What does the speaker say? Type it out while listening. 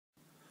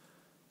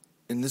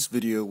In this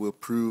video, we'll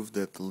prove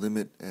that the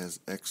limit as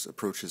x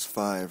approaches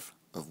 5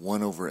 of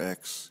 1 over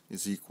x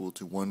is equal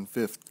to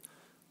 1/5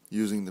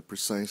 using the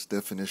precise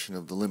definition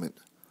of the limit.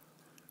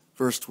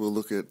 First, we'll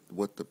look at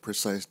what the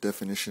precise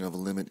definition of a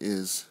limit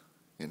is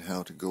and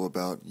how to go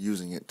about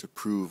using it to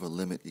prove a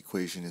limit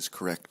equation is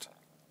correct.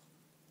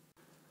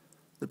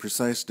 The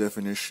precise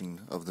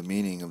definition of the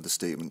meaning of the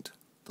statement,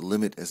 the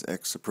limit as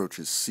x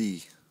approaches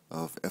c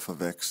of f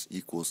of x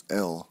equals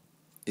L,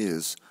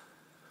 is: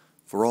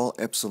 for all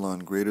epsilon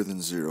greater than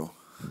 0,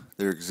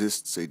 there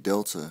exists a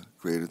delta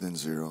greater than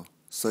 0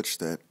 such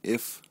that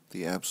if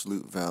the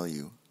absolute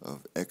value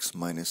of x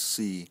minus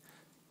c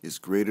is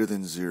greater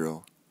than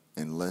 0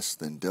 and less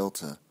than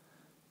delta,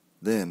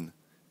 then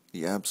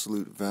the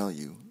absolute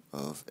value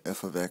of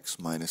f of x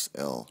minus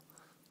L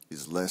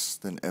is less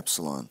than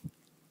epsilon.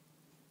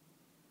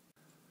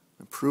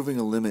 Proving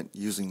a limit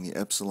using the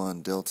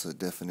epsilon delta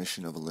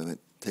definition of a limit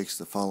takes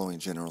the following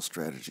general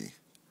strategy.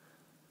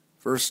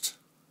 First,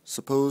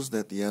 suppose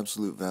that the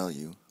absolute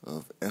value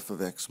of f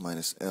of x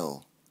minus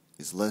L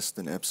is less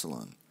than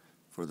epsilon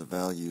for the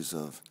values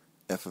of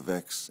f of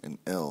x and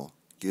L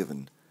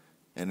given,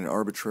 and an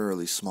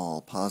arbitrarily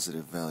small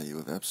positive value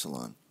of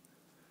epsilon.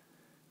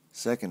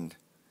 Second,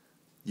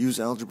 use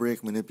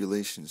algebraic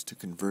manipulations to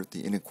convert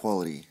the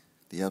inequality,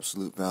 the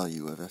absolute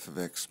value of f of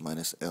x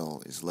minus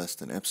L is less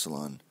than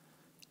epsilon,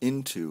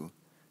 into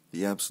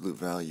the absolute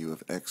value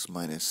of x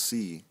minus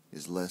c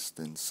is less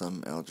than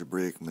some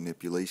algebraic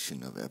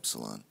manipulation of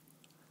epsilon.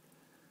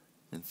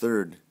 And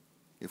third,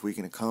 if we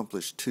can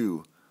accomplish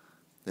 2,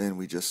 then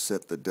we just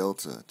set the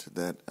delta to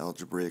that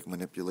algebraic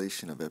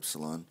manipulation of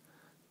epsilon,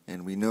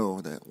 and we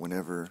know that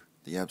whenever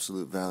the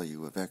absolute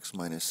value of x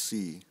minus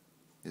c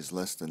is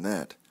less than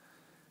that,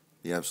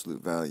 the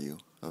absolute value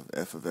of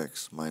f of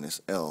x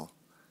minus L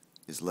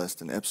is less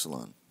than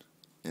epsilon,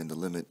 and the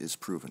limit is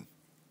proven.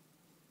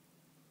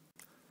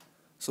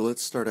 So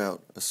let's start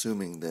out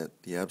assuming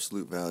that the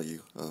absolute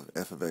value of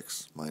f of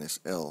x minus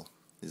L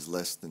is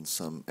less than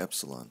some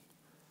epsilon.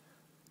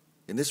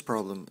 In this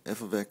problem,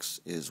 f of x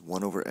is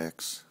 1 over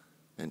x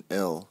and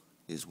L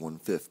is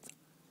 1/5.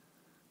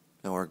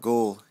 Now our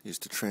goal is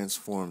to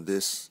transform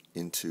this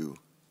into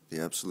the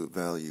absolute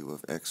value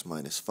of x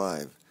minus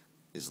 5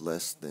 is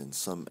less than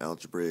some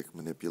algebraic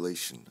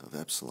manipulation of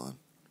epsilon.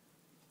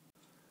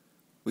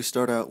 We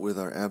start out with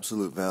our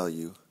absolute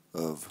value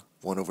of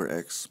 1 over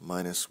x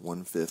minus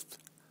 1/5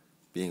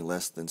 being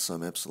less than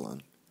some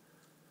epsilon.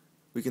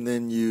 We can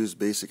then use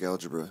basic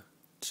algebra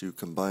to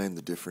combine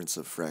the difference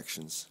of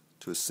fractions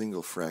to a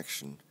single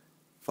fraction,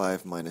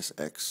 5 minus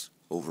x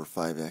over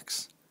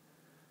 5x.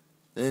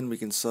 Then we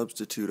can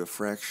substitute a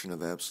fraction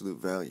of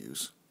absolute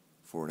values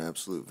for an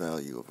absolute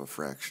value of a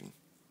fraction.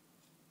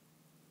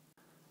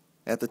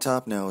 At the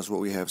top now is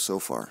what we have so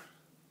far.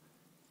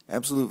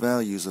 Absolute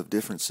values of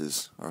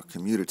differences are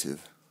commutative,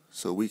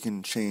 so we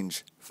can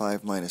change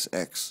 5 minus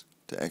x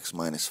to x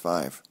minus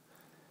 5.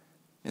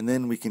 And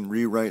then we can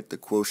rewrite the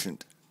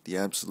quotient, the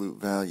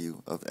absolute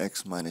value of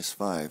x minus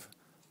 5,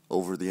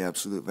 over the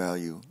absolute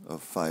value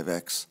of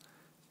 5x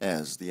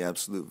as the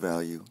absolute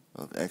value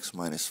of x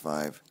minus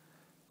 5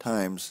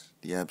 times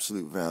the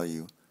absolute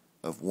value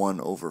of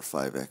 1 over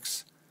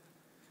 5x.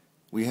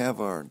 We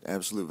have our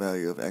absolute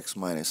value of x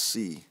minus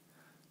c.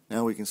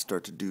 Now we can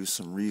start to do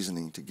some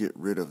reasoning to get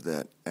rid of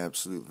that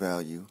absolute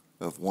value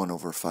of 1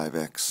 over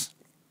 5x.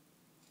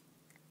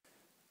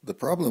 The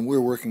problem we're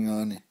working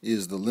on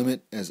is the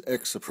limit as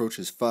x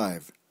approaches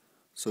 5,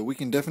 so we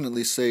can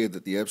definitely say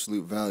that the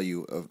absolute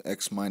value of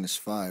x minus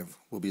 5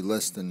 will be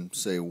less than,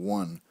 say,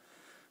 1,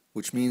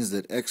 which means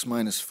that x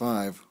minus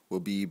 5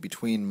 will be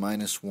between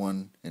minus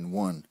 1 and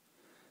 1.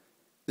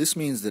 This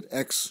means that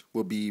x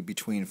will be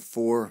between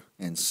 4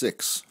 and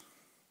 6.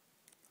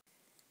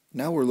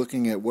 Now we're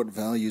looking at what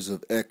values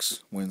of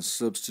x, when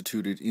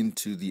substituted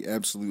into the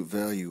absolute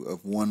value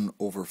of 1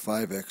 over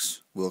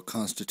 5x, will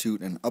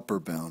constitute an upper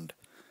bound.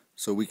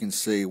 So we can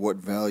say what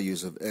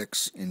values of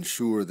x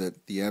ensure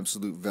that the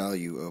absolute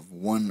value of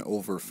 1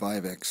 over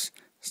 5x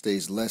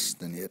stays less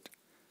than it.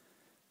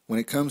 When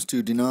it comes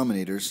to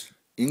denominators,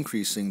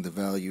 increasing the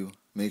value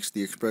makes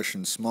the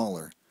expression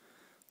smaller.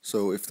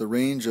 So if the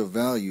range of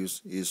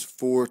values is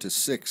 4 to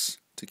 6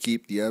 to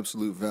keep the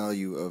absolute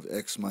value of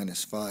x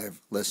minus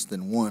 5 less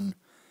than 1,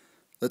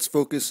 let's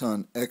focus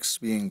on x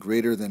being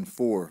greater than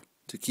 4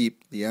 to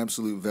keep the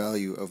absolute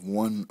value of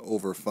 1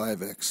 over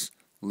 5x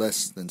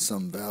less than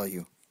some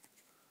value.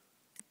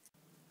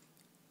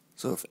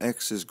 So if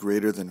x is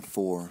greater than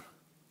 4,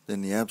 then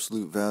the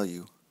absolute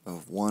value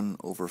of 1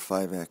 over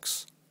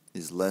 5x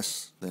is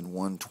less than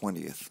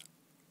 1/20.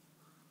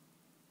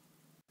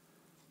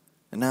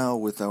 And now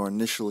with our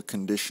initial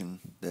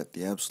condition that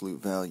the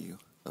absolute value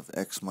of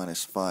x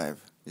minus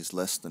 5 is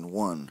less than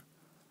 1,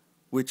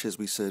 which as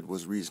we said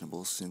was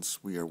reasonable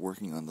since we are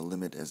working on the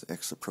limit as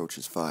x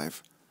approaches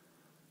 5,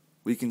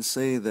 we can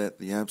say that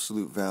the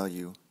absolute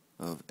value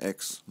of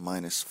x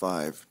minus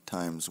 5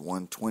 times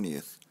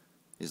 1/20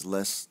 is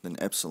less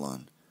than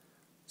epsilon,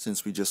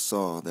 since we just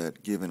saw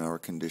that given our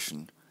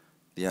condition,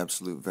 the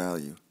absolute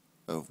value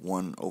of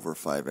 1 over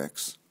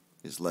 5x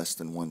is less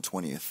than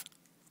 1/20th.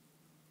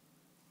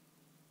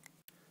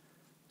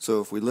 So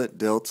if we let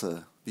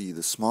delta be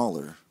the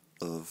smaller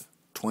of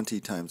 20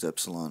 times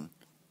epsilon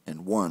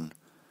and 1,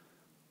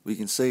 we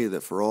can say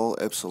that for all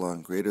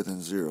epsilon greater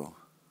than 0,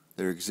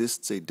 there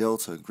exists a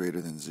delta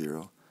greater than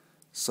 0,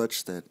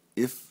 such that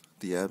if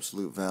the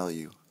absolute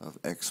value of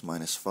x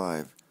minus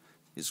 5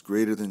 is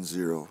greater than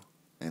 0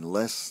 and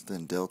less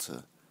than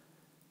delta,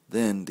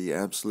 then the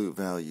absolute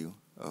value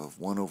of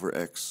 1 over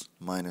x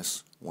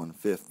minus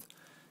 1/5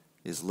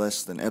 is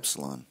less than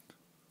epsilon,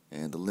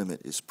 and the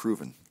limit is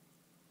proven.